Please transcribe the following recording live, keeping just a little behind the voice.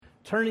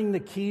turning the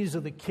keys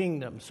of the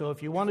kingdom. So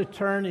if you want to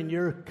turn in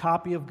your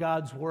copy of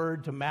God's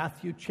Word to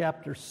Matthew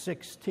chapter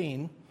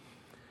 16,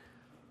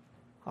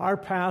 our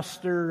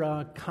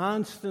pastor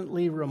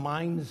constantly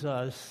reminds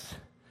us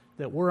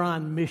that we're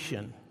on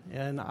mission.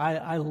 And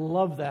I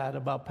love that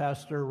about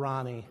Pastor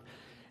Ronnie.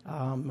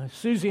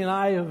 Susie and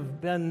I have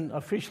been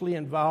officially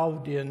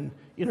involved in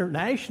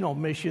international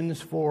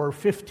missions for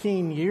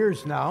 15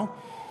 years now.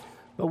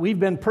 But we've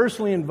been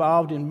personally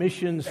involved in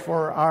missions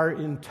for our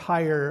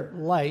entire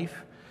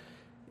life.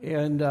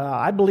 And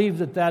I believe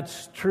that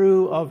that's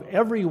true of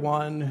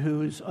everyone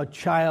who's a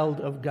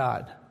child of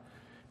God.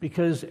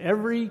 Because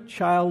every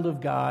child of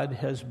God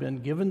has been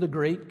given the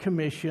Great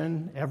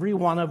Commission. Every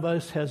one of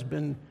us has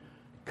been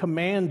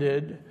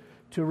commanded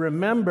to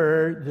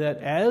remember that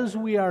as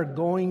we are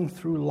going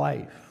through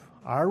life,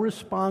 our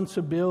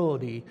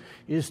responsibility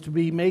is to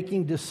be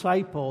making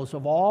disciples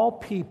of all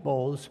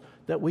peoples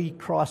that we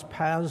cross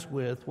paths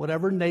with,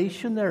 whatever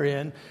nation they're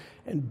in,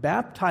 and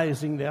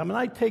baptizing them. And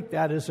I take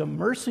that as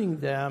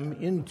immersing them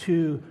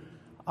into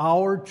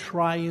our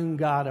triune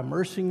God,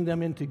 immersing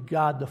them into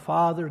God the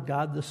Father,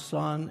 God the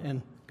Son,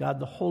 and God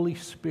the Holy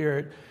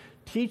Spirit,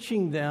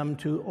 teaching them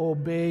to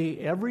obey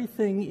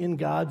everything in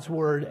God's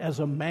Word as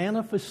a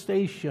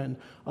manifestation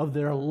of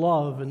their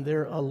love and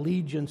their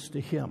allegiance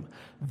to Him.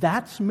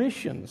 That's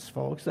missions,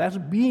 folks. That's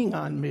being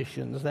on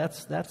missions.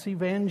 That's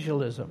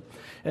evangelism.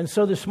 And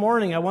so this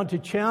morning I want to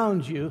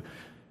challenge you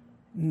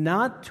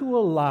not to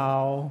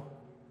allow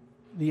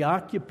the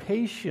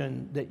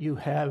occupation that you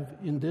have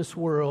in this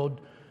world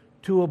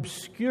to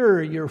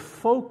obscure your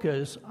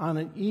focus on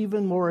an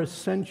even more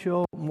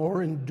essential,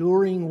 more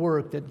enduring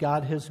work that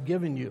God has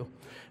given you.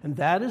 And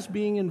that is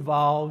being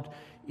involved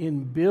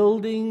in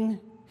building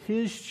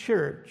His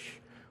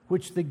church,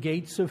 which the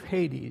gates of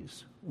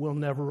Hades will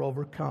never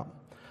overcome.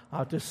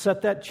 To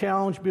set that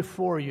challenge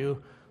before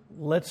you,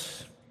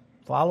 let's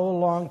follow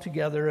along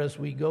together as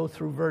we go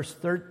through verse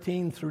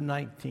 13 through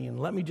 19.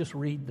 Let me just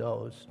read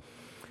those.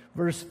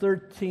 Verse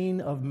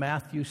 13 of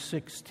Matthew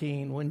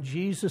 16, when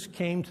Jesus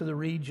came to the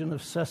region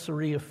of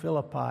Caesarea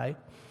Philippi,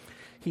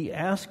 He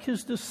asked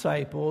His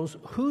disciples,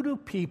 "Who do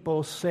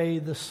people say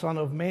the Son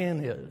of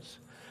Man is?"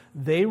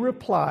 They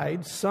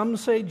replied, "Some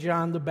say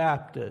John the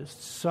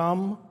Baptist,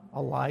 some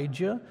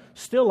Elijah,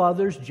 still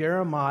others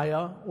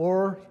Jeremiah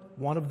or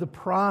one of the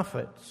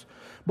prophets.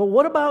 But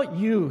what about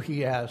you?"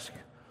 He asked.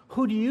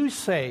 "Who do you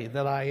say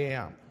that I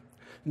am?"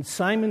 And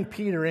Simon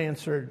Peter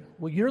answered,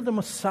 "Well, you're the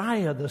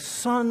Messiah, the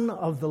Son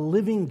of the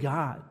living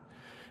God."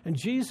 And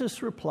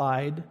Jesus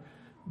replied,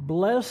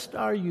 "Blessed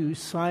are you,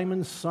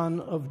 Simon, son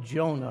of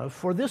Jonah,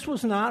 for this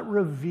was not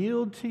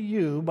revealed to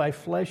you by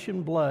flesh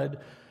and blood,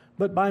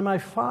 but by my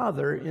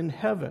Father in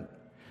heaven.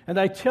 And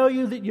I tell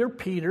you that you're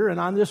Peter, and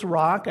on this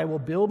rock I will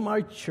build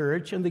my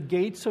church, and the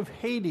gates of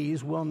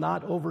Hades will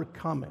not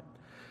overcome it."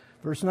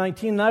 Verse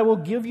 19, "And I will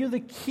give you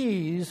the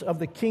keys of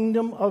the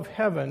kingdom of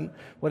heaven.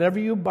 Whatever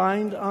you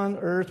bind on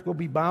earth will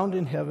be bound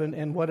in heaven,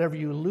 and whatever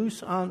you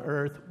loose on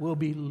earth will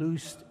be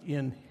loosed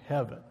in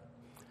heaven."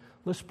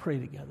 Let's pray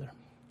together.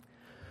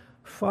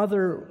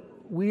 Father,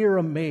 we are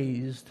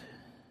amazed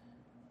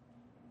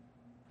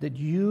that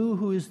you,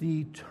 who is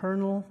the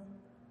eternal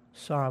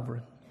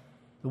sovereign,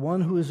 the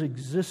one who has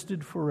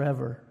existed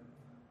forever,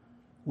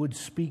 would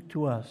speak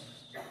to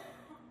us.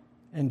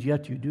 And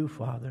yet you do,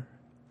 Father.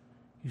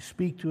 You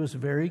speak to us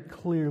very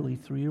clearly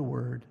through your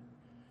word.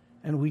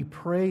 And we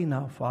pray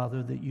now,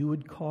 Father, that you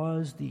would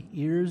cause the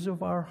ears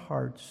of our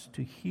hearts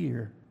to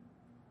hear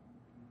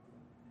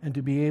and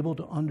to be able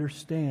to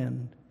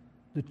understand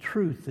the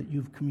truth that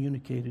you've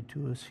communicated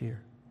to us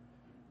here.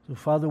 So,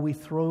 Father, we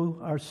throw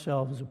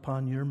ourselves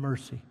upon your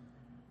mercy,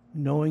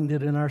 knowing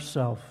that in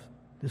ourselves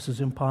this is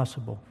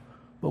impossible.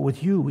 But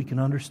with you we can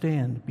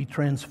understand, be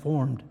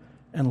transformed,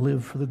 and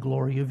live for the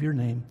glory of your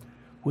name,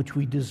 which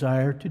we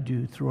desire to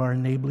do through our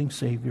enabling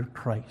Savior,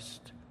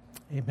 Christ.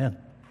 Amen.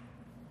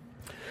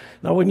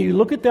 Now, when you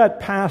look at that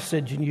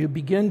passage and you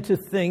begin to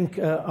think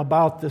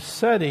about the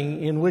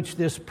setting in which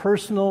this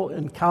personal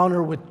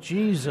encounter with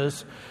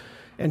Jesus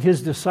and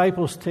his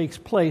disciples takes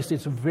place,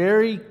 it's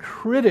very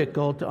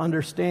critical to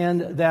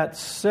understand that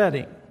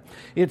setting.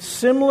 It's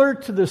similar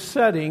to the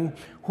setting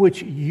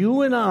which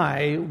you and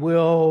I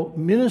will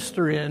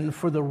minister in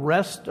for the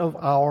rest of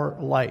our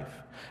life.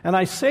 And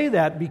I say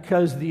that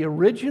because the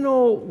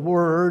original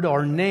word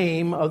or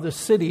name of the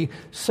city,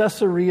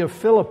 Caesarea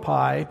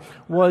Philippi,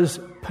 was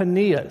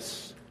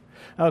Paneas.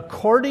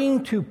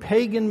 According to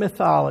pagan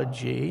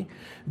mythology,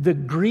 the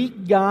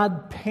Greek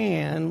god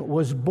Pan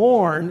was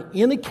born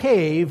in a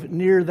cave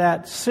near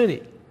that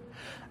city.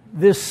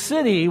 This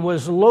city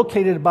was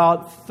located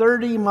about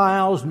 30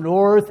 miles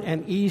north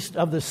and east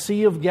of the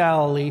Sea of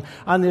Galilee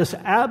on this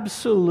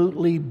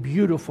absolutely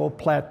beautiful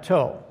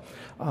plateau.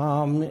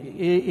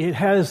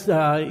 It's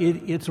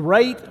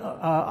right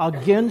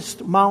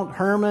against Mount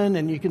Hermon,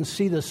 and you can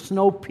see the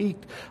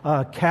snow-peaked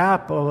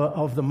cap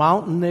of the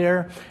mountain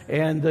there.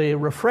 And the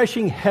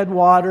refreshing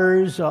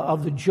headwaters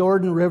of the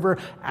Jordan River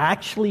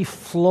actually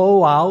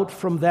flow out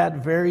from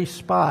that very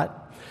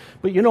spot.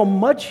 But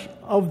much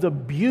of the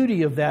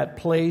beauty of that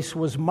place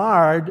was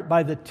marred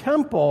by the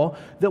temple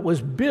that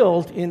was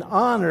built in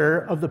honor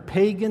of the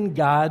pagan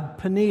god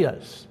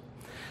Peneus.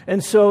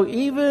 And so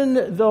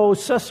even though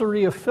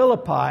Caesarea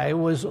Philippi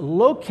was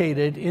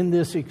located in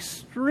this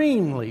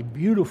extremely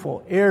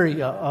beautiful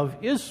area of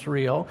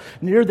Israel,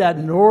 near that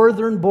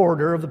northern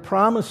border of the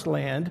Promised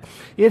Land,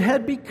 it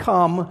had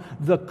become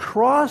the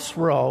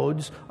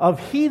crossroads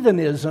of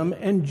heathenism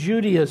and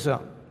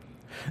Judaism.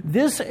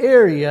 This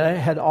area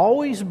had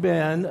always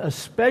been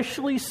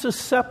especially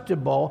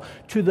susceptible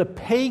to the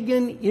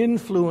pagan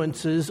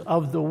influences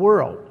of the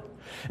world.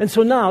 And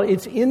so now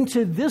it's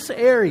into this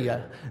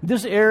area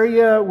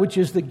which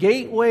is the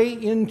gateway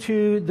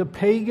into the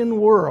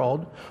pagan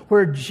world,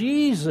 where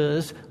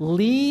Jesus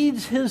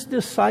leads his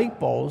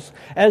disciples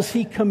as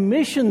he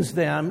commissions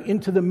them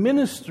into the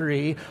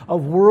ministry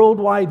of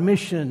worldwide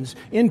missions,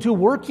 into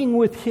working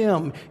with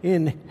him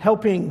in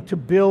helping to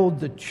build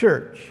the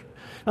church.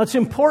 Now, it's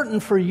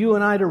important for you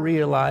and I to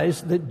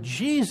realize that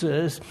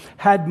Jesus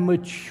had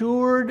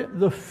matured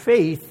the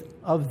faith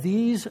of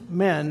these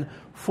men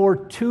for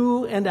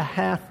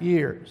 2.5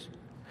 years.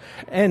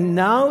 And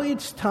now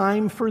it's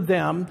time for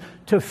them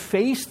to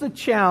face the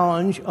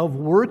challenge of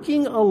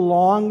working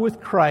along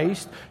with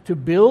Christ to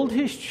build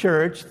his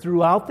church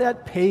throughout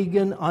that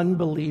pagan,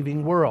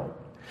 unbelieving world.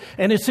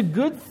 And it's a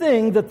good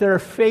thing that their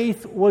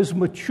faith was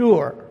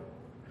mature,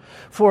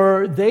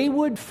 for they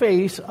would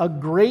face a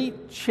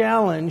great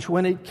challenge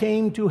when it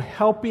came to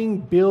helping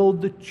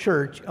build the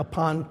church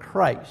upon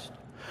Christ.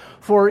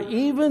 For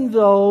even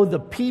though the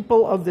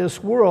people of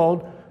this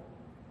world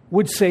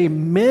would say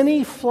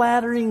many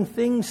flattering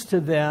things to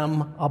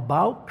them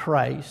about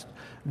Christ,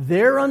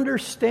 their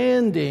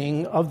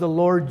understanding of the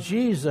Lord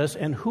Jesus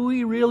and who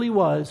he really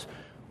was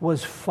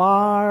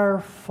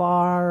far,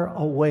 far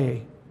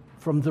away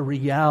from the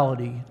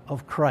reality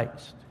of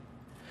Christ.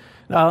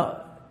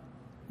 Now,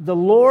 the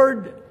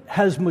Lord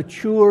has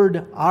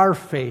matured our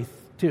faith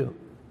too.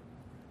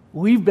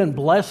 We've been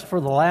blessed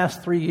for the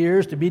last 3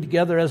 years to be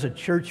together as a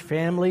church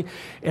family,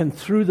 and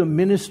through the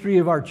ministry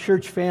of our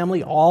church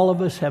family, all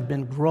of us have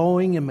been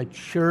growing and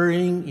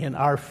maturing in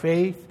our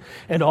faith,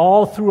 and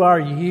all through our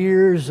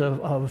years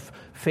of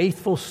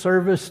faithful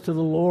service to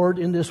the Lord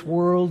in this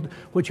world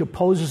which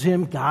opposes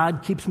him,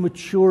 God keeps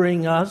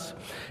maturing us.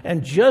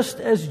 And just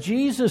as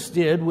Jesus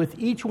did with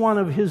each one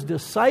of his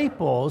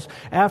disciples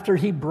after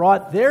he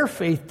brought their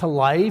faith to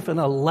life and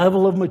a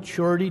level of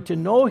maturity to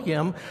know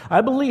him, I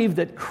believe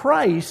that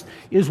Christ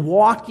is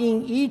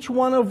walking each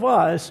one of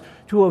us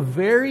to a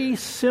very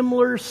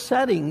similar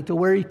setting to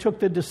where he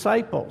took the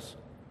disciples.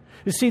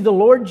 You see, the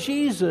Lord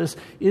Jesus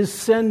is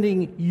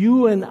sending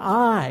you and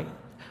I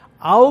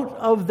out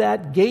of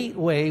that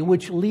gateway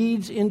which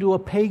leads into a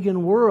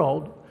pagan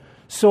world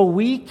so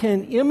we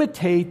can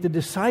imitate the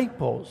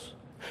disciples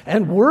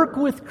and work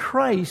with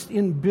Christ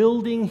in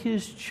building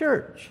his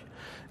church.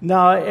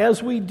 Now,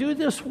 as we do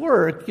this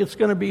work, it's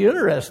going to be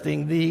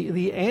interesting.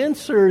 The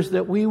answers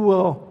that we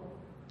will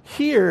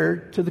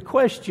hear to the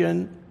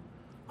question,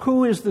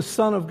 who is the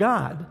Son of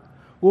God,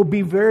 will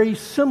be very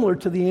similar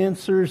to the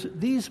answers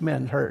these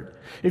men heard.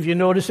 If you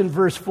notice in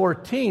verse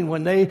 14,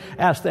 when they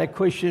asked that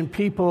question,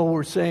 people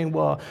were saying,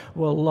 well,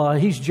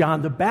 he's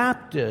John the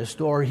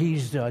Baptist, or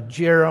he's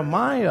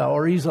Jeremiah,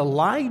 or he's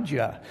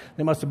Elijah.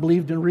 They must have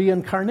believed in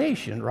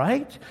reincarnation,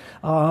 right?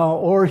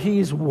 Or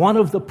he's one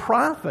of the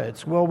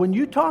prophets. Well, when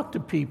you talk to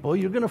people,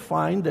 you're going to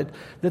find that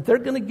they're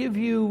going to give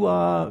you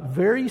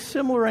very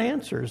similar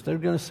answers. They're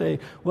going to say,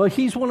 well,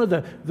 he's one of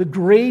the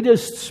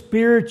greatest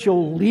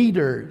spiritual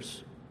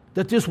leaders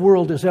that this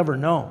world has ever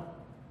known.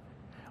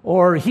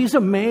 Or he's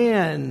a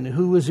man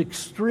who was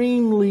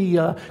extremely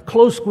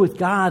close with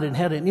God and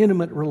had an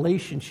intimate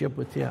relationship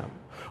with him.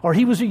 Or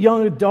he was a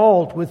young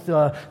adult with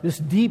this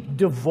deep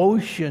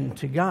devotion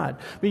to God.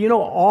 But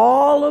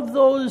all of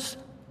those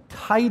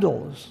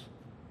titles,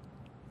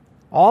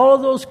 all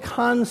of those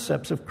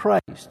concepts of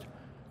Christ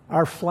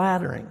are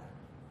flattering.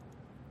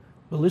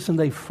 But listen,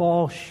 they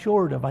fall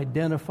short of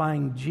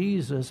identifying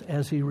Jesus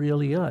as he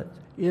really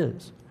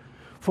is.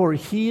 For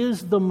he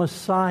is the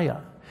Messiah.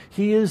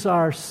 He is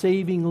our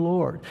saving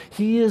Lord.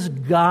 He is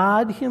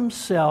God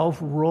himself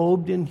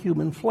robed in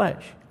human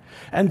flesh.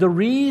 And the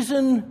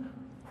reason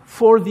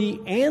for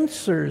the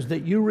answers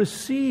that you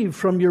receive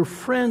from your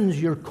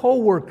friends, your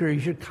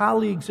coworkers, your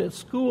colleagues at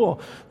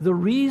school, the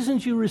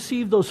reasons you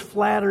receive those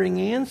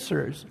flattering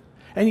answers,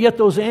 and yet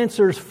those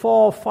answers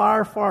fall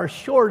far, far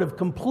short of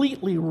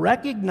completely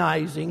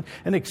recognizing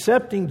and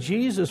accepting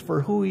Jesus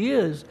for who he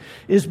is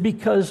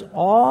because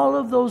all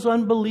of those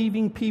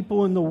unbelieving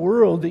people in the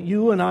world that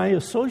you and I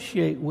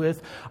associate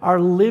with are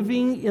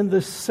living in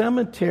the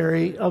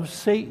cemetery of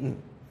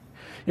Satan.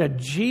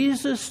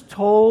 Jesus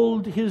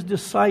told his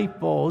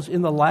disciples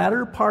in the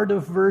latter part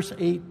of verse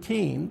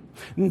 18,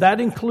 and that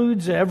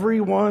includes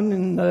everyone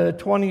in the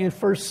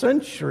 21st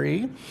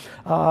century,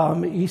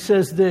 he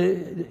says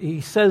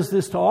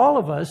this to all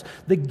of us: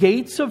 the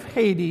gates of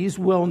Hades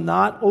will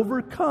not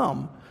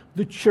overcome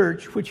the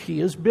church which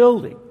he is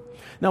building.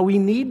 Now we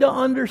need to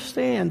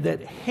understand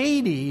that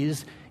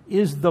Hades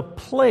is the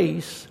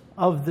place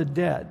of the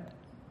dead.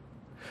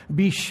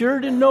 Be sure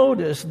to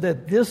notice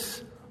that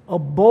this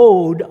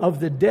abode of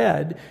the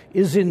dead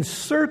is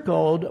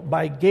encircled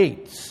by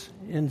gates.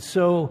 And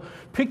so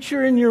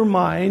picture in your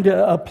mind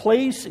a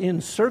place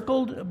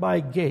encircled by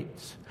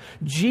gates.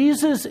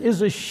 Jesus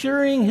is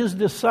assuring his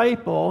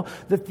disciple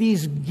that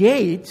these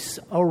gates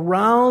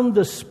around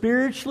the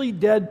spiritually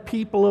dead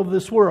people of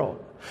this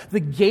world, the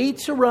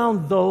gates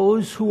around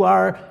those who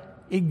are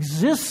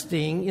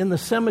existing in the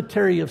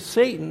cemetery of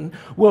Satan,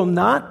 will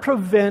not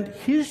prevent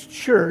his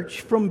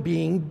church from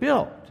being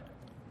built.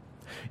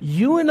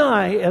 You and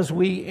I, as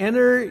we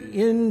enter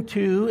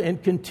into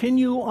and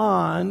continue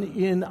on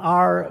in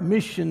our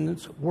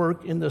missions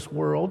work in this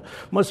world,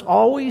 must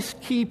always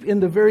keep in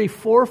the very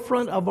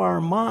forefront of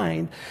our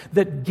mind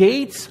that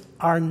gates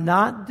are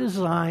not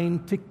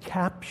designed to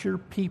capture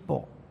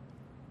people.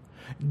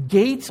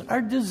 Gates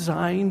are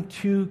designed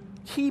to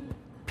keep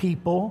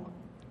people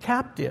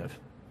captive.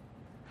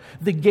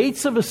 The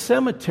gates of a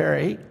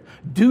cemetery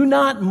do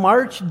not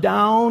march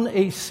down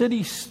a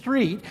city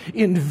street,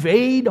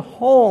 invade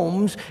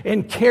homes,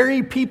 and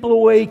carry people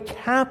away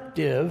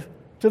captive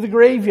to the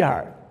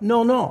graveyard.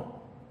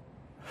 No.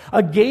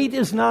 A gate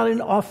is not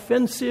an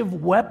offensive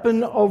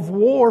weapon of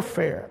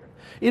warfare.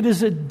 It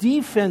is a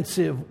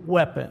defensive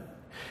weapon.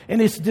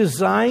 And it's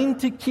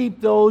designed to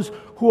keep those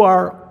who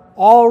are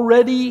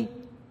already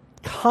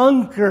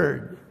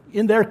conquered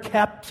in their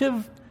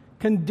captive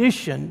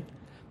condition,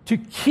 to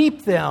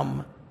keep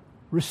them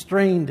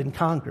restrained and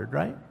conquered,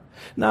 right?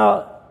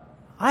 Now,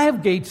 I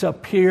have gates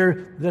up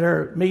here that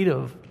are made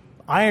of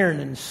iron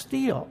and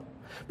steel.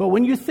 But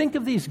when you think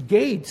of these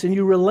gates and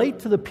you relate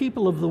to the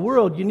people of the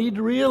world, you need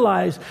to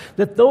realize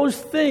that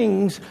those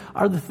gates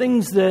are the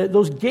things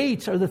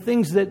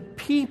that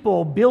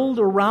people build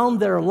around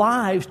their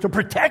lives to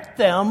protect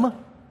them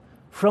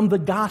from the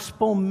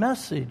gospel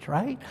message,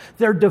 right?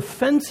 They're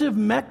defensive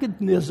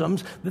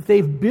mechanisms that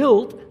they've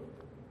built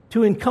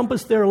to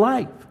encompass their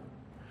life.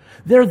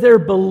 They're their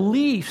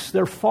beliefs,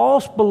 their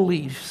false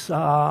beliefs,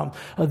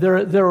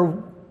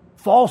 their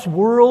false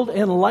world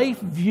and life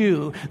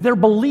view, their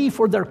belief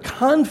or their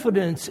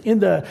confidence in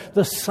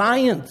the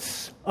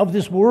science of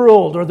this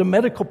world or the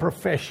medical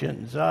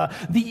professions,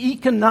 the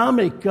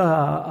economic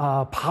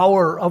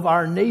power of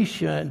our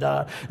nation,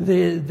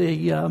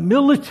 the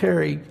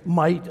military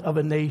might of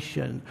a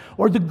nation,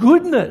 or the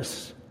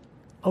goodness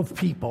of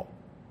people.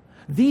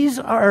 These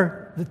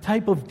are the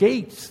type of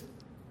gates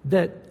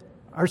that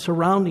are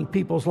surrounding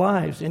people's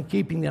lives and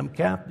keeping them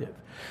captive.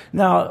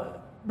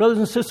 Now, brothers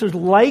and sisters,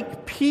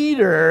 like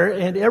Peter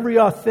and every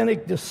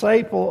authentic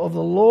disciple of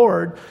the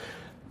Lord,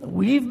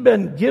 we've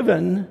been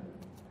given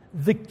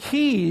the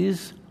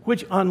keys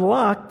which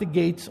unlock the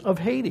gates of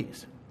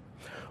Hades.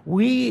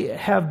 We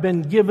have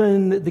been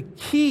given the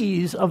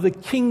keys of the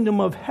kingdom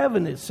of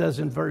heaven, it says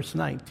in verse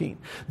 19.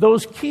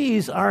 Those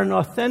keys are an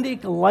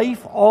authentic,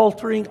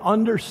 life-altering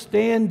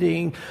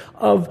understanding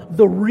of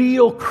the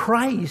real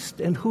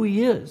Christ and who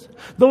he is.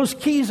 Those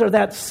keys are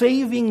that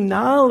saving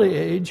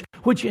knowledge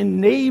which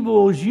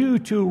enables you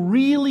to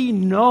really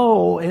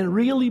know and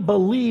really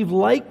believe,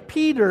 like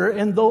Peter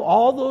and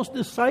all those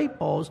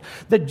disciples,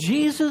 that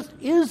Jesus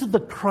is the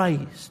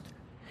Christ.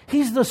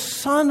 He's the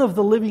Son of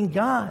the living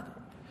God.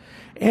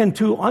 And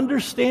to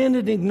understand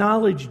and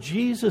acknowledge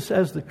Jesus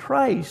as the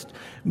Christ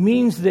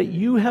means that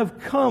you have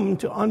come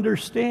to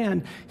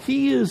understand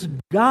he is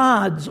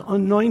God's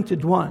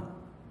anointed one.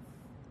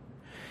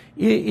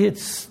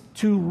 It's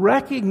to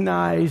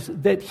recognize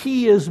that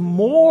he is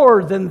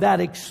more than that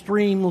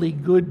extremely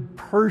good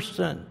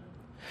person.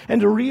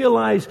 And to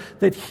realize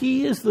that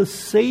he is the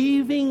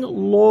saving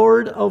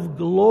Lord of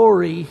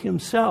glory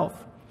himself.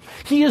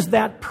 He is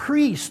that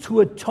priest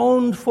who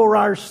atoned for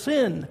our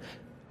sin,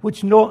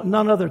 which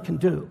none other can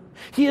do.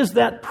 He is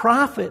that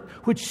prophet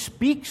which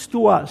speaks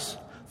to us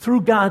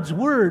through God's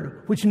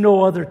word, which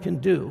no other can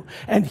do.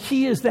 And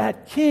he is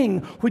that king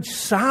which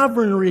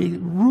sovereignly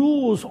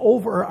rules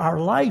over our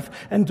life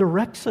and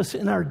directs us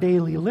in our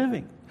daily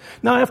living.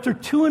 Now, after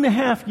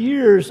 2.5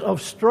 years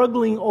of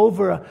struggling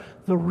over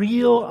the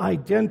real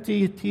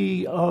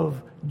identity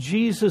of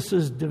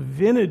Jesus'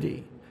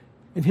 divinity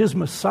and his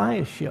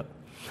messiahship,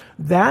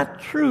 that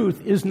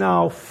truth is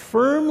now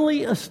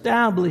firmly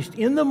established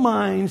in the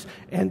minds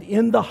and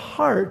in the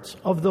hearts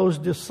of those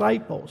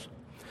disciples.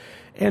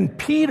 And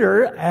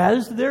Peter,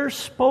 as their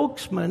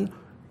spokesman,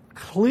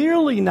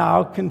 clearly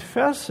now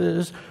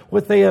confesses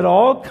what they had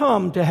all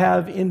come to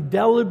have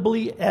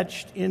indelibly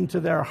etched into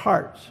their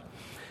hearts.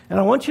 And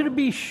I want you to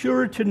be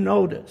sure to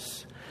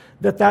notice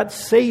that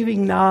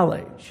saving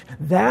knowledge,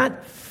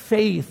 that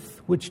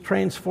faith which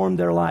transformed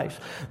their lives,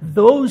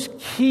 those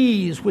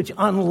keys which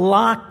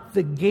unlock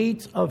the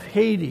gates of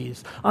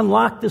Hades,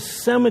 unlock the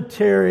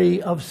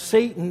cemetery of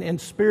Satan and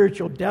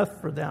spiritual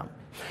death for them,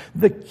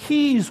 the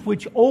keys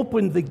which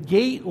opened the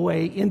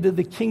gateway into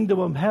the kingdom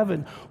of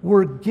heaven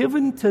were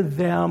given to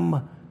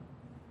them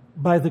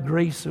by the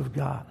grace of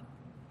God.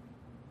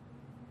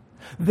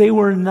 They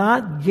were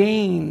not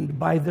gained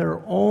by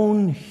their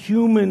own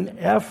human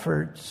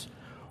efforts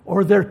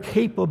or their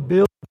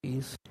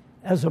capabilities.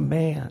 as a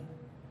man.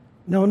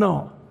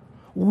 No.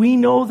 We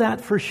know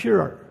that for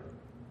sure.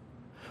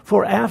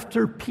 For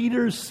after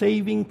Peter's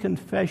saving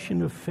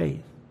confession of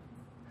faith,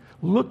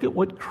 look at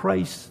what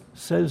Christ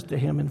says to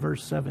him in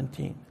verse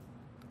 17.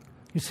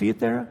 You see it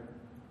there?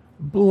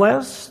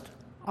 Blessed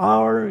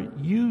are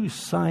you,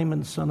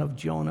 Simon, son of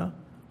Jonah.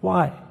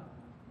 Why?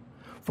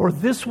 For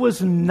this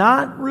was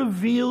not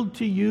revealed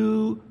to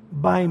you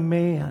by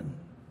man,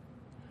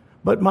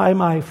 but by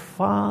my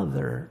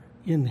Father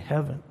in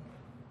heaven.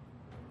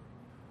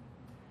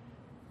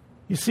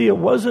 You see, it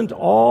wasn't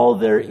all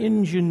their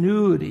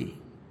ingenuity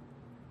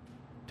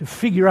to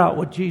figure out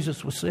what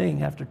Jesus was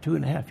saying after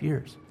 2.5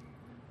 years.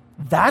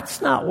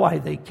 That's not why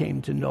they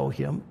came to know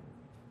him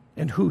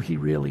and who he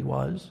really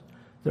was,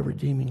 the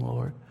redeeming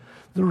Lord.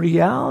 The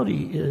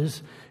reality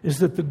is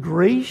that the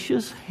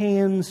gracious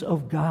hands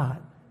of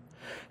God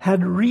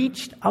had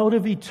reached out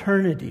of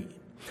eternity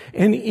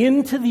and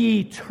into the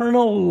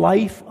eternal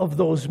life of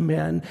those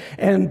men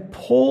and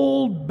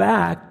pulled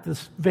back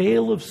this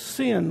veil of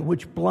sin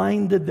which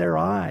blinded their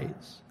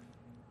eyes.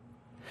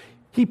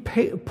 He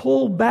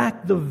pulled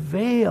back the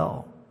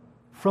veil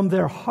from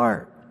their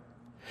heart.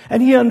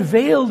 And he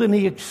unveiled and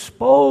he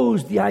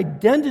exposed the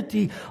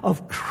identity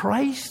of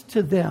Christ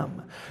to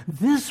them.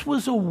 This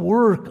was a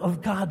work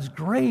of God's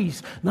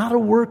grace, not a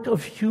work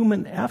of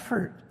human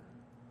effort.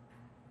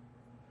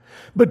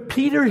 But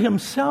Peter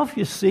himself,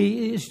 you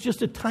see, is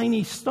just a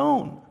tiny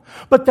stone.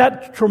 But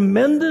that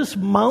tremendous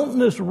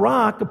mountainous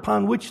rock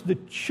upon which the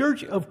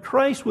church of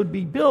Christ would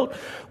be built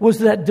was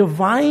that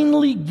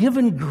divinely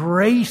given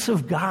grace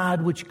of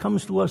God which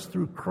comes to us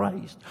through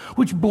Christ,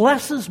 which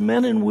blesses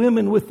men and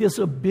women with this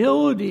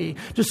ability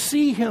to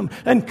see him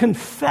and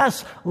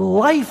confess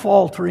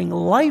life-altering,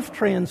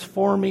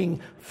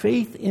 life-transforming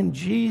faith in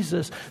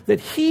Jesus, that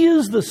he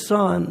is the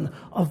Son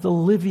of the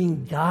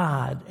living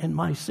God and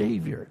my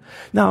Savior.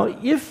 Now,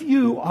 if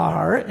you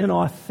are an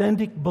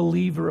authentic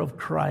believer of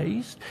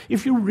Christ,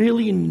 if you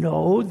really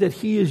know that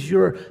he is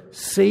your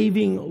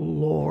saving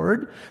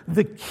Lord,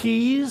 the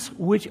keys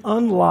which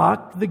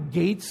unlock the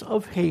gates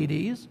of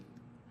Hades,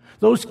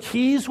 those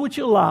keys which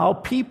allow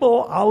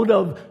people out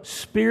of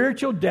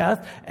spiritual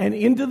death and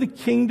into the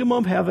kingdom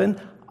of heaven,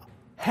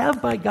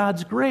 have by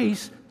God's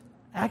grace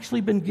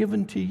actually been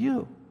given to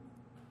you.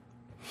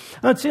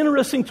 Now, it's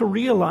interesting to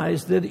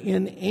realize that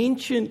in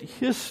ancient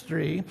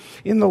history,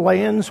 in the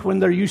lands when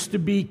there used to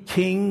be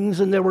kings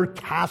and there were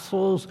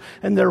castles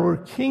and there were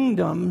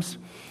kingdoms,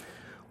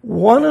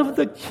 one of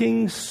the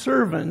king's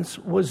servants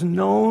was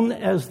known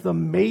as the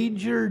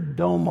major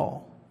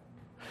domo.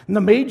 And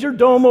the major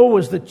domo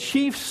was the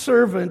chief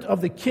servant of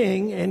the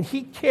king, and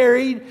he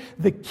carried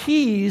the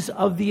keys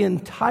of the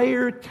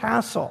entire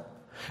castle.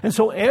 And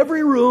so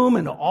every room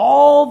and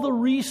all the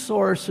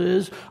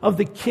resources of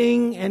the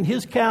king and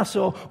his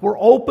castle were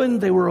open.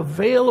 They were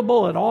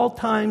available at all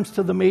times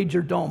to the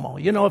major domo.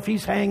 You know, if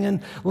he's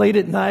hanging late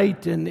at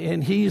night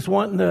and he's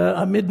wanting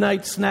a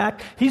midnight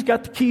snack, he's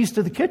got the keys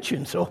to the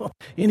kitchen. So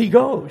in he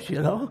goes,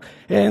 you know.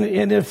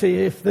 And if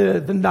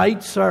the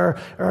knights are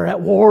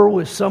at war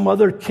with some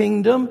other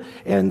kingdom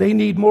and they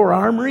need more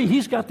armory,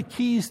 he's got the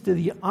keys to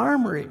the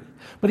armory.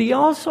 But he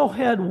also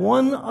had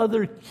one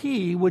other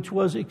key which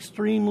was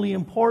extremely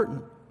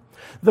important.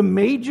 The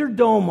major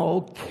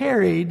domo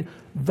carried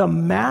the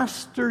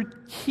master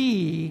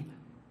key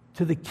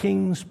to the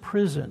king's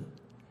prison.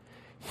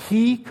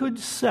 He could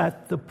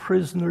set the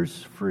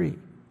prisoners free.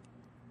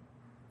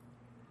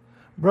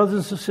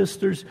 Brothers and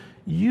sisters,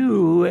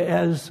 you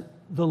as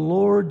the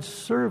Lord's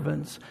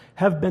servants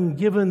have been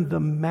given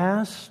the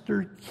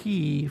master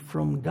key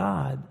from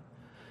God,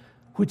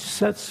 which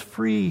sets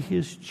free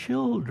his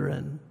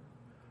children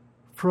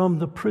from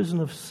the prison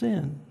of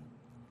sin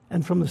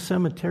and from the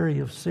cemetery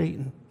of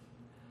Satan.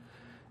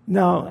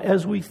 Now,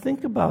 as we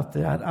think about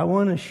that, I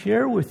want to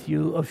share with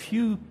you a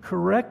few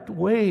correct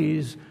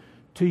ways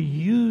to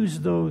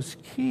use those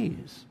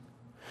keys.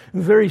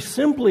 Very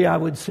simply, I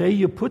would say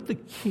you put the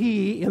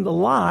key in the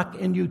lock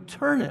and you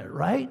turn it,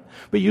 right?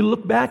 But you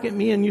look back at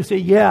me and you say,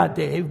 yeah,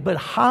 Dave, but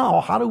how?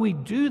 How do we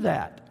do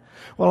that?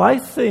 Well, I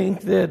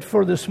think that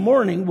for this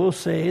morning, we'll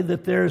say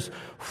that there's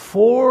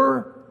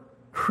 4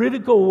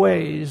 critical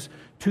ways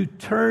to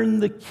turn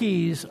the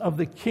keys of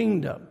the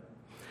kingdom.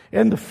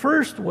 And the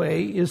first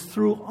way is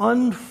through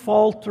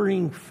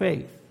unfaltering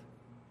faith.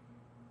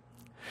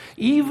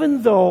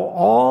 Even though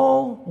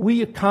all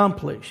we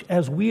accomplish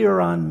as we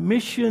are on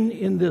mission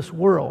in this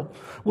world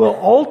will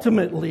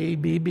ultimately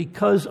be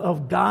because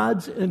of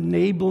God's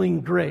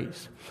enabling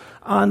grace,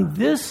 on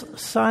this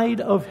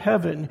side of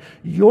heaven,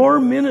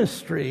 your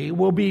ministry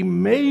will be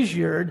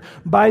measured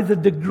by the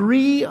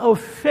degree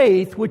of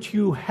faith which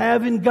you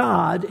have in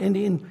God and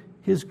in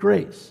His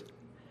grace.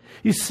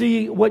 You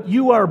see, what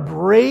you are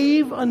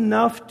brave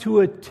enough to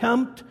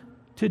attempt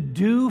to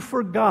do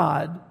for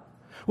God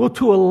will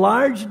to a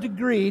large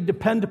degree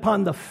depend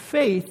upon the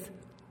faith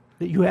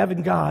that you have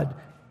in God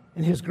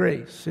and His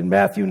grace. In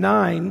Matthew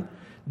 9,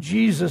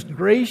 Jesus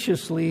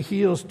graciously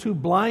heals 2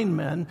 blind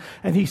men,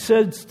 and He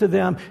says to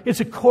them, it's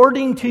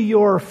according to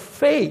your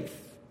faith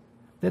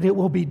that it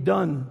will be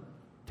done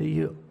to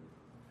you.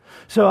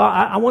 So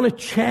I want to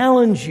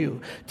challenge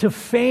you to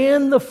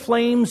fan the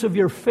flames of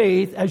your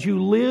faith as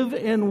you live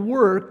and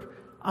work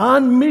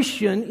on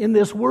mission in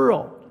this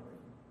world.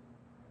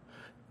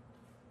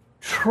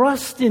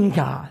 Trust in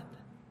God.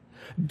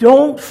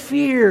 Don't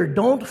fear.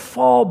 Don't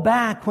fall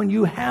back when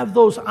you have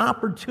those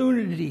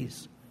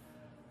opportunities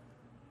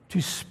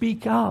to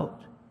speak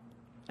out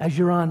as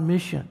you're on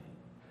mission.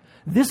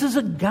 This is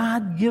a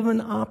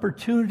God-given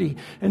opportunity.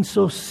 And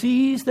so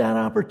seize that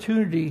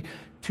opportunity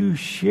to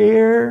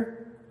share,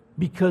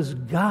 because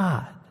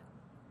God's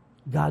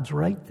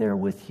right there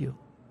with you.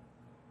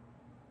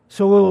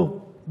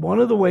 So one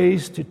of the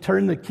ways to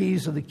turn the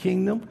keys of the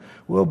kingdom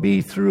will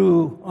be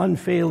through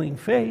unfailing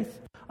faith.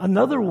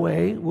 Another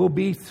way will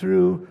be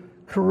through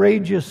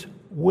courageous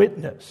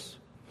witness.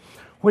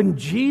 When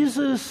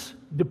Jesus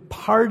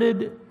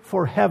departed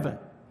for heaven,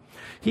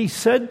 He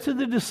said to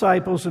the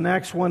disciples in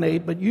Acts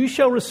 1:8, "But you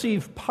shall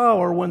receive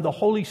power when the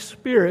Holy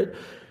Spirit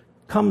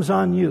comes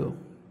on you.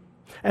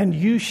 And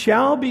you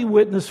shall be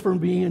witness for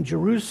me in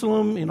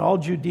Jerusalem, in all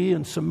Judea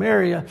and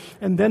Samaria,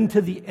 and then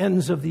to the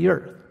ends of the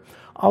earth."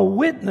 A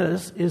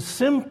witness is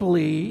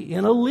simply,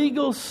 in a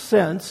legal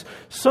sense,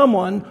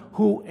 someone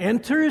who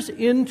enters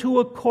into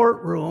a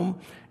courtroom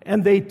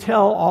and they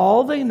tell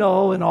all they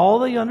know and all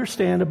they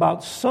understand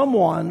about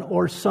someone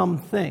or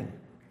something.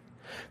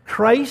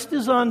 Christ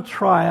is on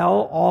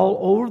trial all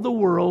over the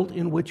world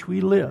in which we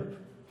live.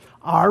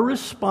 Our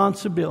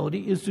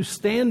responsibility is to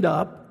stand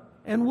up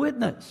and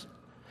witness.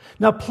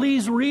 Now,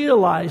 please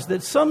realize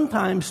that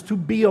sometimes to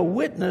be a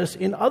witness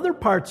in other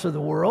parts of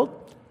the world,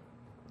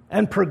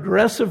 and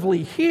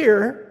progressively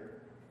here,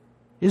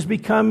 is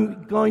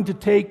going to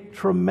take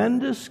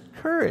tremendous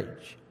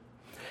courage.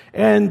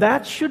 And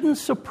that shouldn't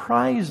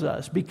surprise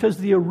us, because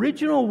the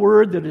original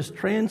word that is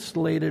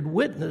translated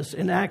witness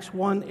in Acts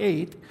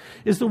 1:8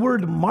 is the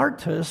word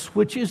martus,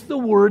 which is the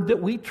word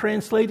that we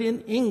translate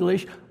in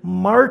English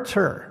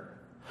martyr.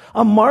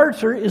 A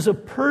martyr is a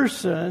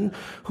person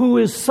who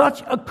is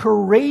such a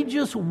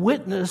courageous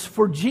witness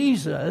for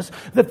Jesus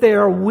that they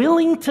are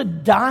willing to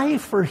die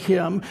for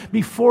Him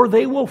before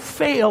they will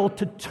fail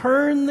to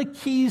turn the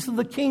keys of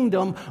the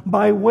kingdom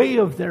by way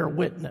of their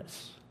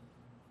witness.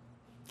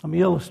 Let me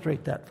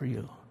illustrate that for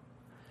you.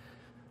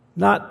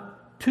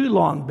 Not too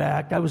long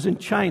back, I was in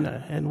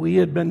China, and we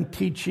had been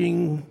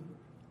teaching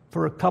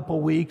for a couple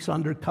weeks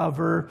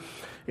undercover,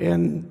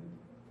 and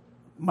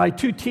my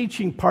two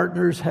teaching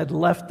partners had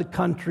left the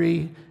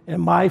country,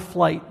 and my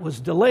flight was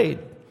delayed.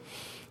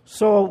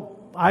 So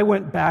I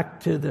went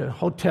back to the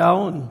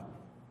hotel and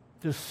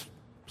just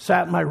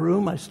sat in my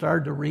room. I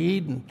started to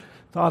read and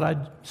thought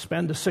I'd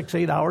spend the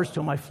 6-8 hours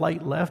till my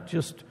flight left,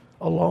 just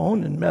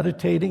alone and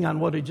meditating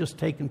on what had just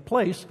taken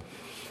place.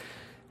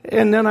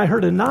 And then I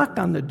heard a knock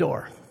on the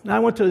door. And I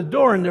went to the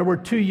door, and there were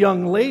two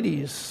young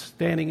ladies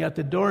standing at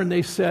the door, and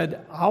they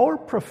said, "Our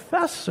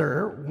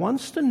professor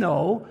wants to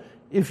know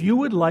if you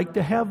would like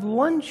to have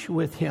lunch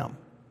with him."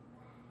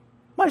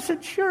 I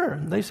said, "Sure."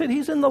 And they said,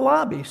 "He's in the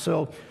lobby."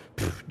 So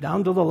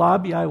down to the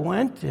lobby I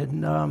went,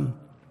 and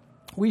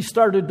we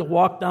started to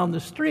walk down the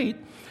street,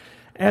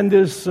 and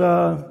this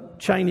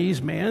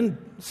Chinese man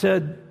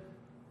said,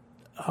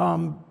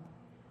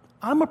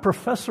 "I'm a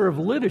professor of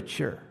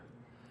literature."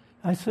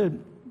 I said,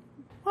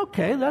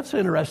 "Okay, that's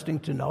interesting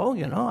to know."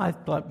 I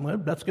thought, well,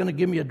 that's going to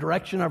give me a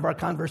direction of our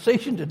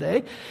conversation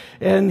today.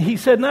 And he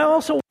said, "And I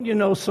also want you to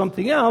know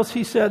something else."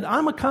 He said,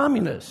 "I'm a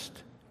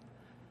communist."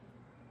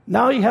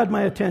 Now he had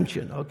my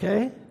attention,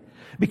 okay?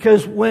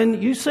 Because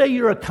when you say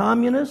you're a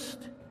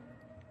communist,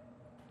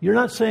 you're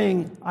not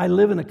saying, "I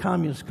live in a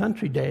communist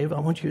country, Dave.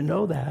 I want you to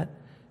know that."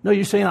 No,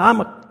 you're saying,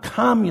 "I'm a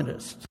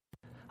communist.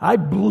 I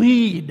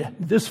bleed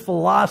this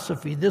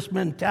philosophy, this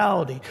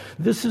mentality.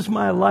 This is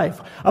my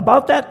life."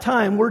 About that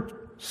time, we're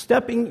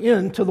stepping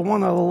into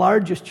one of the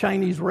largest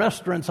Chinese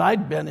restaurants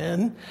I'd been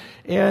in.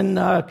 And,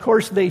 of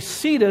course, they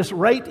seat us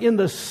right in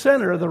the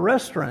center of the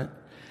restaurant.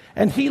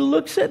 And he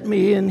looks at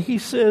me and he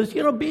says,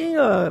 "Being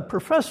a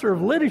professor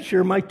of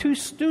literature, my two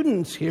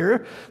students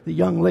here, the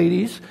young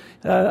ladies,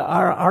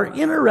 are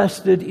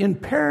interested in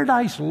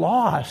Paradise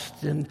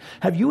Lost. And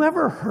have you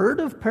ever heard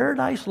of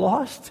Paradise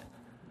Lost?"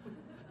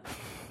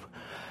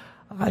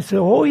 I said,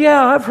 "Oh,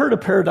 yeah, I've heard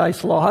of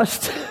Paradise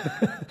Lost."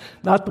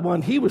 Not the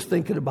one he was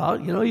thinking about.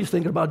 He's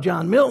thinking about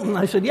John Milton.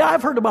 I said, "Yeah,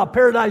 I've heard about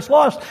Paradise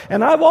Lost,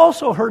 and I've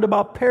also heard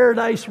about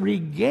Paradise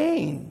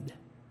Regained."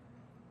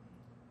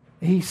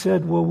 He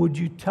said, "Well, would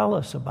you tell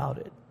us about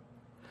it?"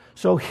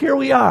 So here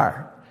we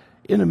are,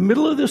 in the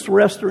middle of this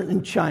restaurant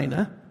in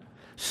China,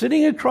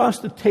 sitting across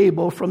the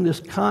table from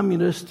this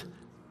communist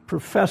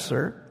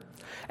professor.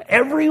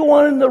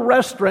 Everyone in the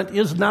restaurant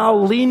is now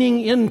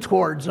leaning in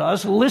towards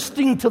us,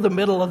 listening to the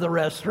middle of the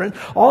restaurant.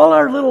 All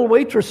our little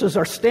waitresses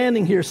are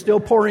standing here still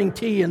pouring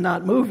tea and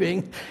not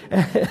moving.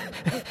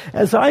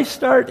 As I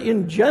start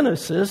in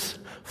Genesis,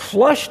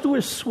 flushed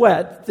with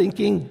sweat,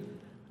 thinking,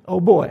 "Oh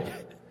boy,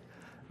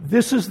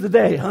 this is the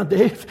day, huh,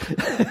 Dave?"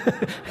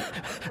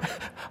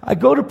 I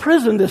go to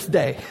prison this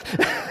day.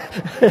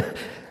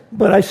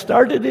 But I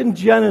started in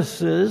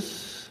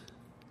Genesis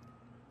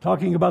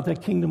talking about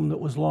that kingdom that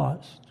was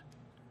lost.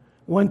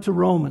 went to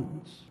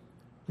Romans,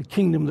 the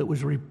kingdom that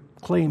was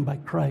reclaimed by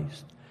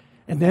Christ,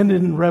 and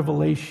ended in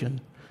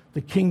Revelation,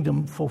 the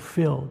kingdom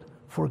fulfilled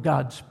for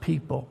God's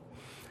people.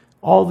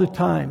 All the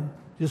time,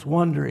 just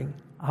wondering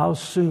how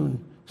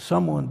soon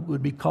someone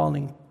would be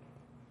calling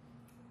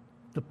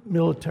the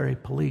military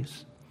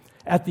police.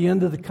 At the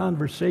end of the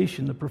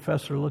conversation, the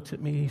professor looks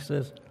at me, he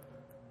says,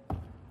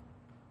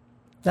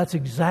 "That's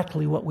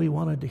exactly what we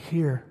wanted to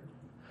hear.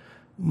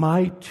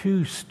 My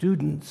 2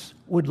 students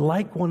would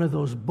like one of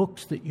those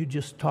books that you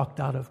just talked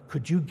out of.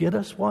 Could you get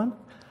us one?"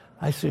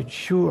 I said,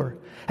 "Sure."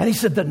 And he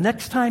said, "The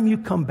next time you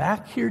come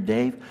back here,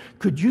 Dave,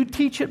 could you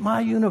teach at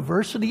my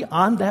university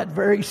on that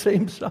very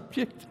same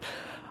subject?"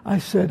 I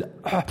said,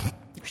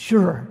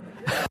 "Sure."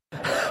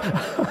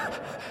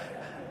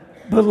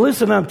 But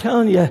listen, I'm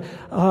telling you,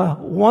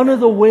 one of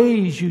the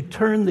ways you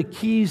turn the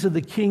keys of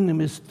the kingdom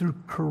is through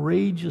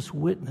courageous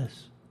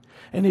witness.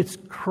 And it's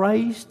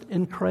Christ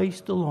and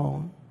Christ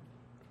alone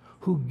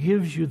who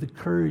gives you the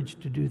courage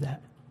to do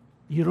that.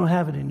 You don't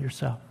have it in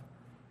yourself.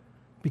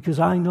 Because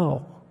I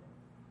know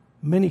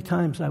many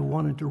times I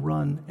wanted to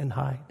run and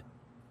hide.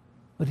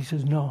 But he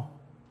says, "No,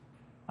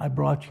 I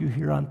brought you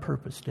here on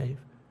purpose, Dave.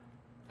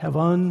 Have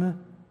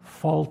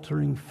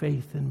unfaltering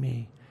faith in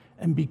me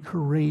and be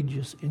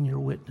courageous in your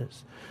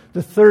witness."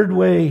 The third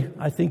way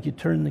I think you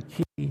turn the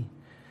key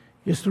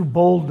is through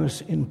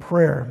boldness in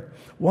prayer.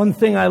 One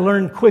thing I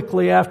learned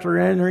quickly after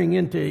entering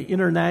into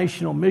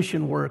international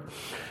mission work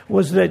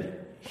was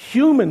that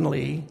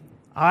humanly,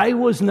 I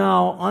was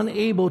now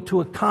unable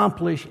to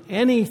accomplish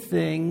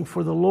anything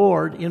for the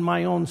Lord in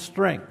my own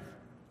strength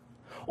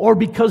or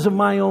because of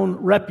my own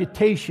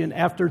reputation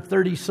after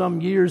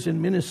 30-some years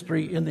in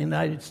ministry in the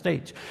United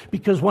States.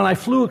 Because when I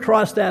flew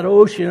across that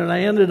ocean and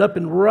I ended up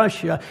in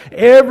Russia,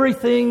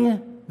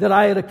 everything that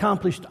I had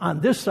accomplished on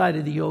this side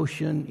of the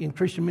ocean in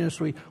Christian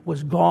ministry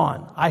was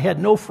gone. I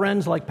had no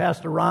friends like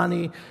Pastor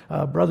Ronnie,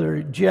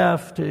 Brother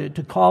Jeff to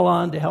call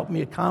on to help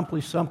me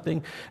accomplish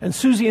something. And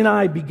Susie and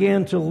I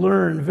began to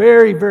learn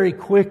very, very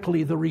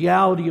quickly the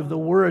reality of the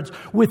words,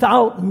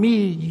 "Without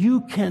me,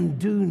 you can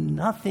do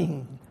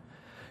nothing."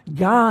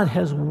 God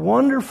has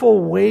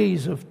wonderful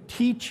ways of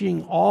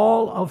teaching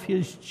all of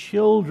His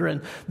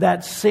children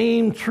that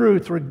same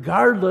truth,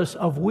 regardless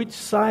of which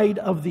side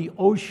of the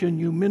ocean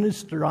you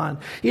minister on.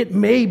 It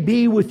may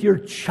be with your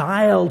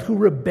child who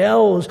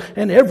rebels,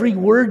 and every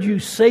word you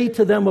say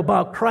to them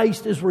about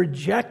Christ is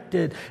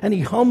rejected, and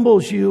He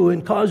humbles you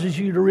and causes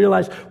you to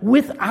realize,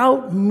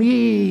 without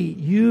me,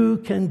 you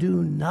can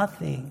do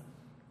nothing.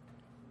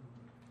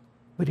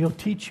 But He'll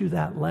teach you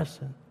that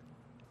lesson.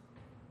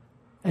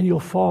 And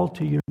you'll fall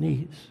to your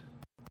knees.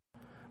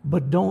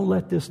 But don't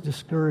let this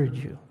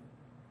discourage you.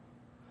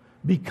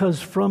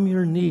 Because from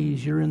your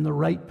knees, you're in the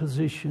right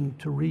position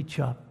to reach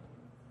up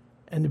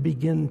and to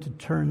begin to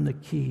turn the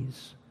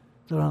keys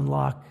that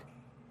unlock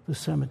the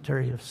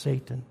cemetery of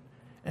Satan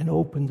and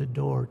open the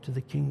door to the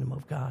kingdom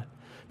of God.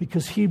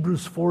 Because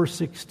Hebrews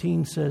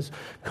 4:16 says,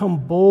 "Come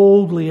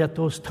boldly at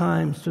those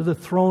times to the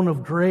throne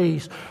of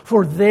grace,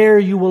 for there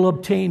you will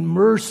obtain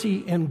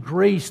mercy and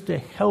grace to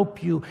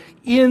help you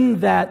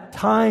in that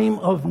time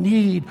of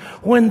need,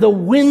 when the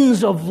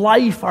winds of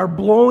life are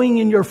blowing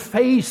in your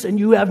face and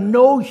you have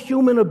no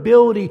human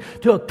ability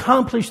to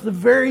accomplish the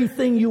very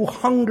thing you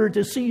hunger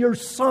to see your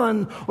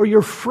son or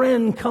your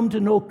friend come to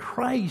know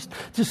Christ,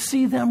 to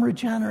see them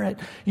regenerate."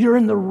 You're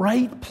in the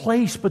right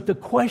place, but the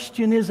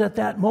question is at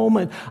that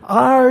moment,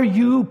 are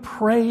you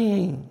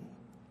praying?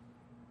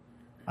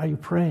 Are you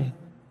praying?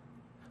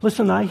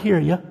 Listen, I hear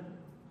you.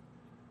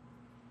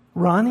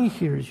 Ronnie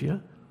hears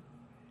you.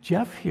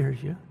 Jeff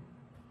hears you.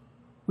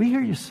 We hear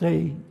you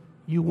say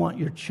you want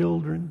your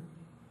children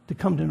to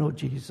come to know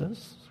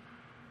Jesus.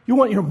 You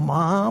want your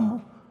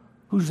mom,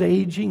 who's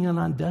aging and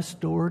on death's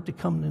door, to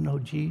come to know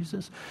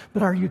Jesus.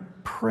 But are you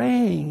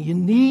praying? You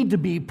need to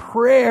be.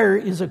 Prayer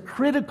is a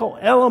critical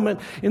element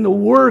in the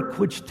work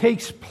which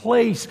takes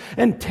place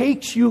and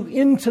takes you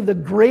into the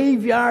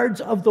graveyards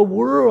of the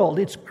world.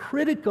 It's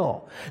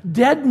critical.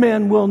 Dead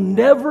men will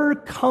never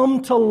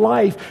come to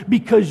life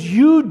because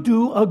you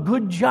do a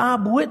good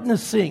job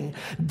witnessing.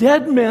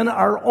 Dead men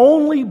are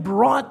only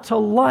brought to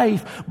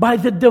life by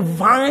the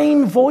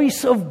divine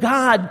voice of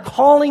God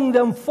calling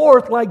them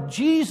forth like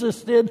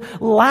Jesus did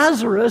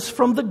Lazarus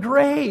from the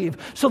grave.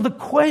 So the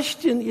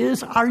question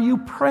is, are you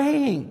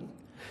praying?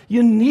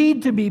 You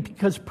need to be,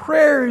 because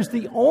prayer is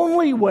the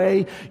only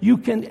way you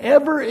can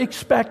ever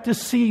expect to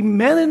see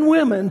men and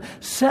women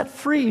set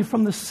free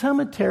from the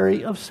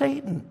cemetery of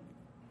Satan.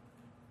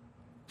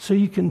 So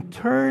you can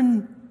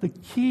turn the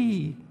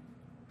key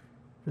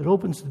that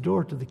opens the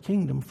door to the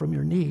kingdom from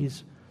your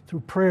knees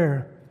through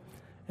prayer.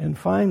 And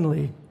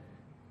finally,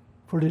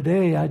 for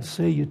today, I'd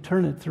say you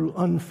turn it through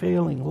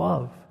unfailing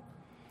love.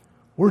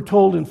 We're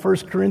told in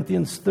 1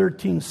 Corinthians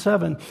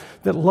 13:7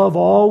 that love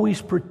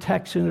always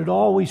protects and it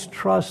always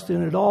trusts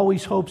and it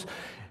always hopes.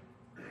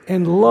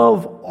 And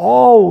love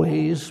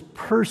always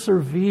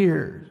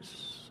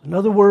perseveres. In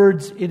other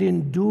words, it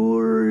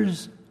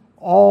endures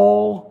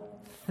all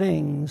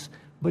things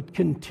but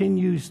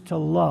continues to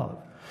love.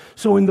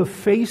 So in the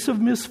face of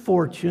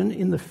misfortune,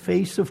 in the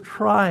face of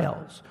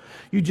trials,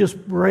 you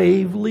just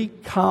bravely,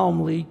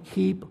 calmly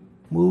keep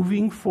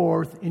moving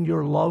forth in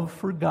your love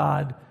for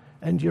God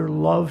and your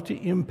love to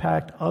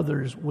impact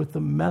others with the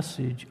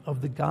message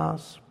of the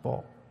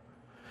gospel.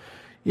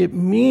 It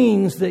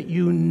means that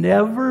you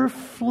never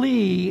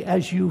flee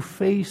as you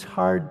face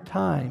hard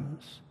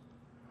times,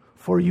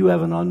 for you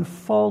have an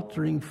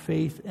unfaltering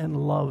faith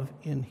and love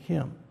in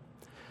Him.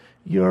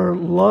 Your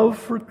love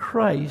for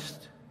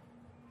Christ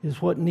is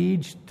what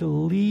needs to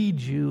lead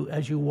you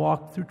as you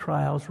walk through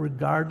trials,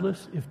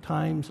 regardless if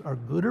times are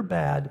good or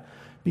bad,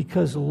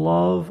 because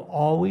love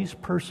always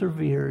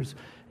perseveres,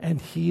 and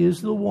He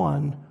is the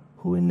one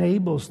who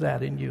enables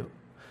that in you.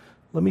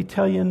 Let me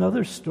tell you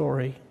another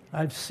story.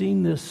 I've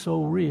seen this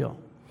so real.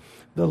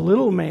 The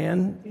little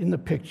man in the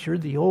picture,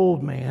 the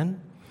old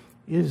man,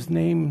 is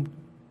named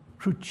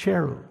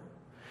Crucero.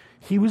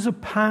 He was a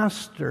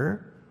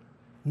pastor.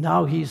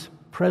 Now he's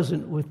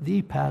present with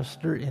the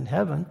pastor in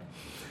heaven.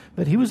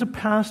 But he was a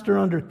pastor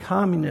under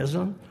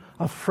communism,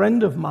 a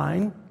friend of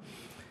mine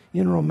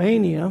in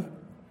Romania,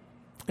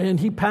 and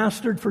he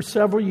pastored for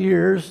several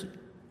years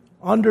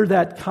under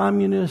that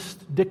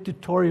communist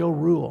dictatorial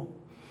rule.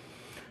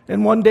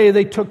 And one day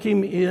they took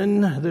him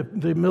in,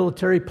 the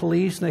military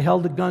police, and they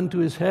held a gun to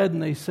his head,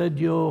 and they said,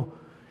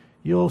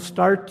 you'll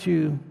start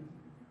to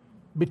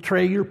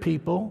betray your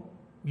people,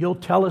 you'll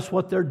tell us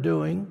what they're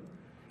doing,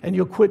 and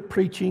you'll quit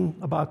preaching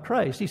about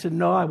Christ. He said,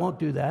 no, I won't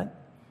do that.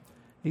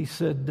 He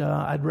said,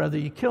 I'd rather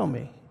you kill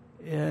me.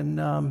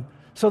 And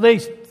so they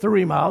threw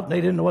him out.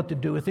 They didn't know what to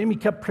do with him. He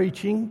kept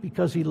preaching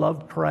because he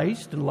loved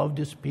Christ and loved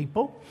his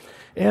people.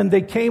 And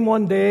they came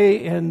one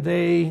day and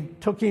they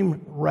took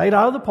him right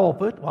out of the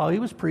pulpit while he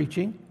was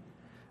preaching,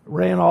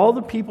 ran all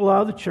the people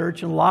out of the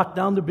church and locked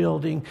down the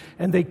building,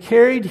 and they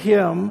carried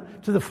him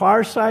to the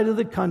far side of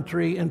the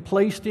country and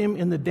placed him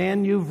in the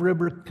Danube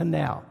River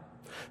Canal.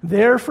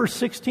 There for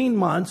 16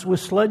 months with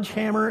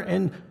sledgehammer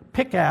and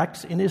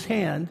pickaxe in his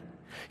hand,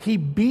 he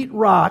beat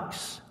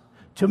rocks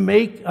to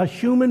make a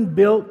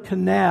human-built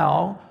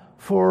canal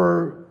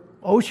for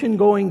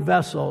ocean-going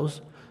vessels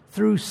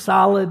through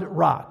solid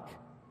rock.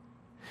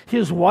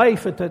 His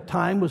wife at that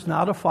time was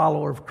not a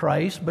follower of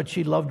Christ, but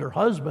she loved her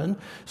husband,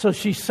 so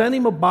she sent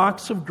him a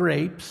box of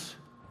grapes.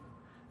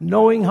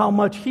 Knowing how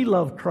much he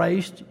loved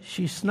Christ,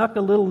 she snuck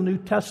a little New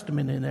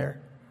Testament in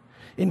there.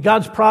 In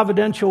God's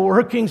providential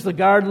workings, the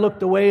guard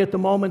looked away at the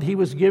moment he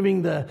was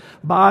giving the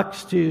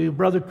box to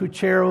Brother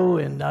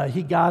Crucero, and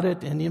he got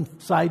it, and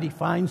inside he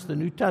finds the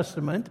New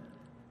Testament,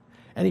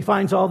 and he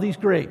finds all these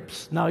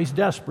grapes. Now he's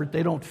desperate.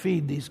 They don't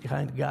feed these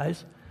kind of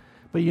guys.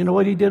 But you know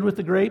what he did with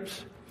the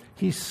grapes?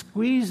 He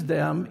squeezed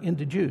them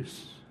into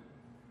juice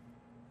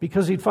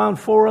because he'd found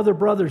 4 other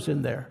brothers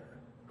in there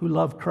who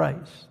loved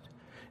Christ.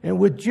 And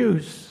with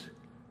juice,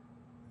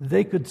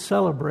 they could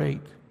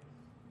celebrate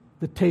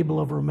the table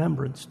of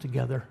remembrance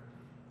together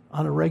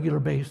on a regular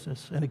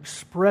basis and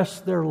express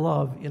their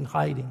love in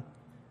hiding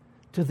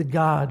to the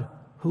God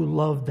who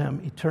loved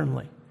them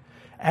eternally.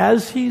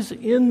 As he's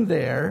in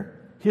there,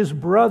 his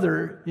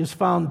brother is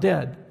found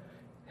dead,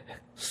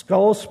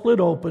 skull split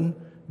open,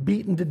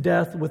 beaten to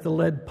death with a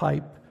lead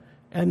pipe.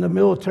 And the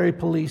military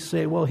police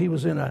say, well, he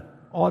was in an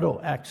auto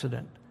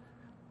accident.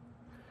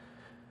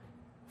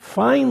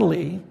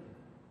 Finally,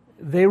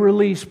 they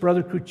release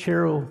Brother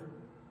Crucero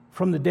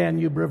from the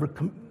Danube River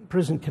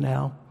prison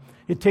canal.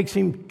 It takes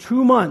him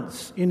 2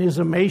 months in his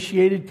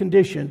emaciated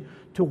condition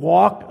to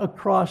walk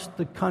across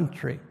the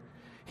country.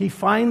 He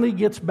finally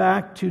gets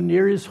back to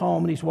near his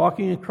home, and he's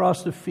walking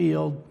across the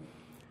field,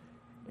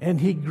 and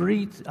he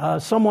greets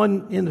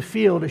someone in the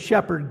field, a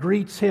shepherd,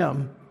 greets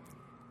him,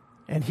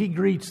 and he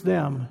greets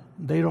them.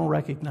 They don't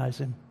recognize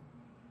him.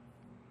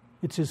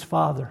 It's his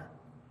father.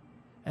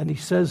 And he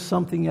says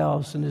something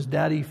else, and his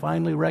daddy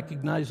finally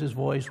recognizes his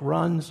voice,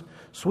 runs,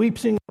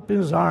 sweeps him up in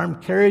his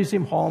arm, carries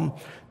him home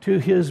to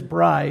his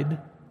bride.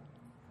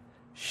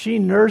 She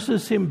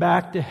nurses him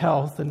back to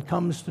health and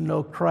comes to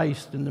know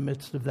Christ in the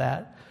midst of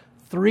that.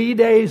 3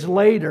 days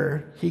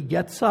later, he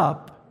gets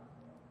up.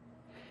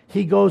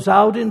 He goes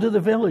out into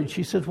the village.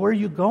 She says, where are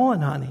you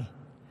going, honey?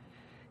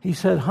 He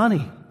said,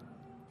 honey,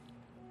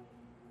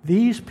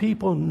 these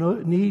people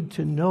need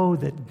to know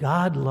that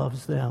God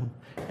loves them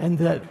and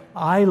that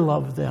I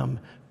love them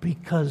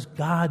because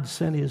God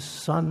sent His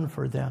Son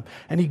for them.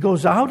 And he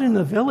goes out in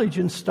the village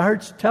and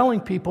starts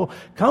telling people,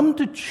 come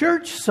to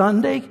church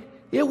Sunday,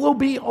 it will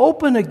be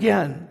open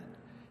again.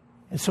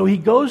 And so he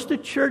goes to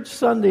church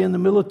Sunday, and the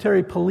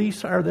military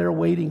police are there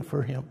waiting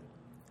for him.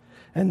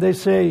 And they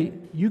say,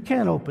 you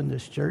can't open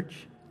this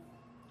church.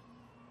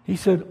 He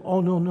said, oh,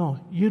 no,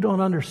 you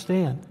don't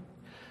understand.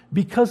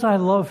 Because I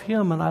love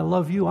Him and I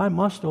love you, I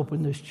must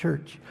open this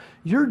church.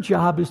 Your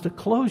job is to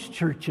close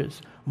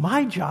churches.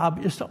 My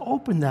job is to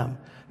open them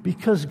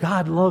because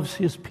God loves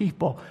His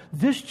people.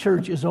 This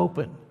church is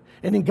open.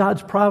 And in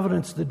God's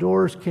providence, the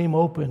doors came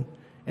open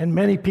and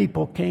many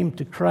people came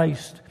to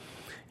Christ.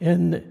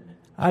 And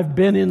I've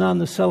been in on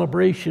the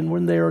celebration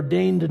when they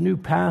ordained a new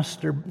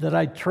pastor that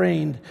I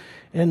trained,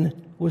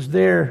 and was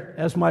there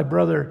as my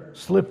brother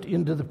slipped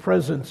into the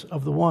presence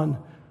of the one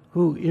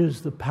who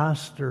is the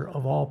pastor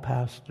of all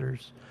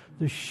pastors,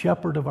 the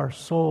shepherd of our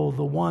soul,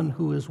 the one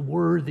who is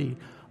worthy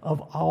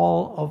of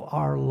all of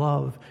our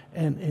love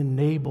and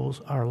enables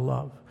our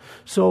love.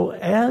 So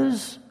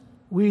as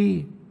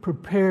we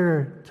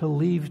prepare to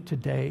leave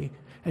today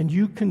and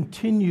you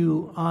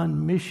continue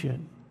on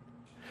mission,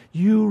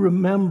 you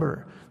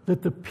remember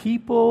that the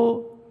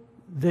people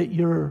that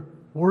you're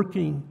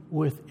working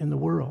with in the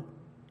world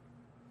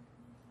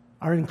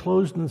are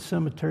enclosed in the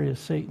cemetery of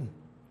Satan.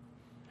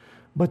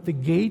 But the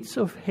gates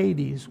of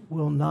Hades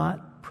will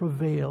not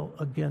prevail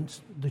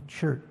against the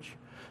church.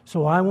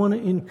 So I want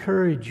to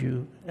encourage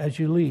you as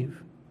you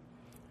leave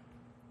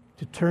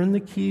to turn the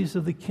keys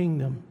of the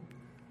kingdom,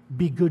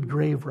 be good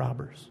grave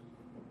robbers.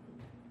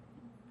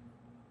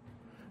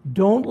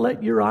 Don't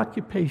let your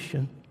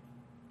occupation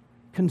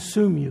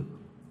consume you.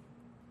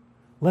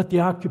 Let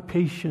the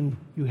occupation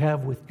you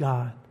have with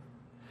God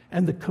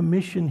and the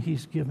commission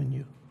He's given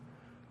you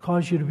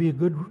cause you to be a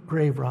good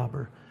grave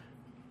robber.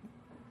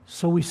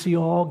 So we see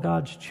all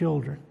God's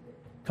children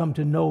come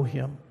to know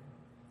Him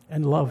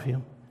and love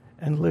Him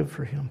and live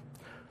for Him.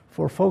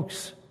 For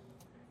folks,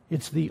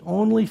 it's the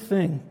only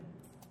thing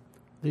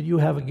that you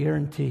have a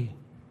guarantee.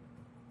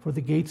 For the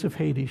gates of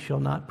Hades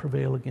shall not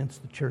prevail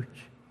against the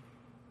church.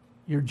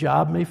 Your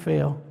job may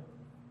fail,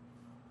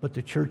 but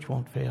the church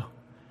won't fail,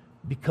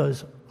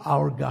 because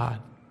our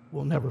God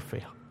will never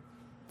fail.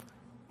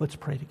 Let's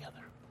pray together.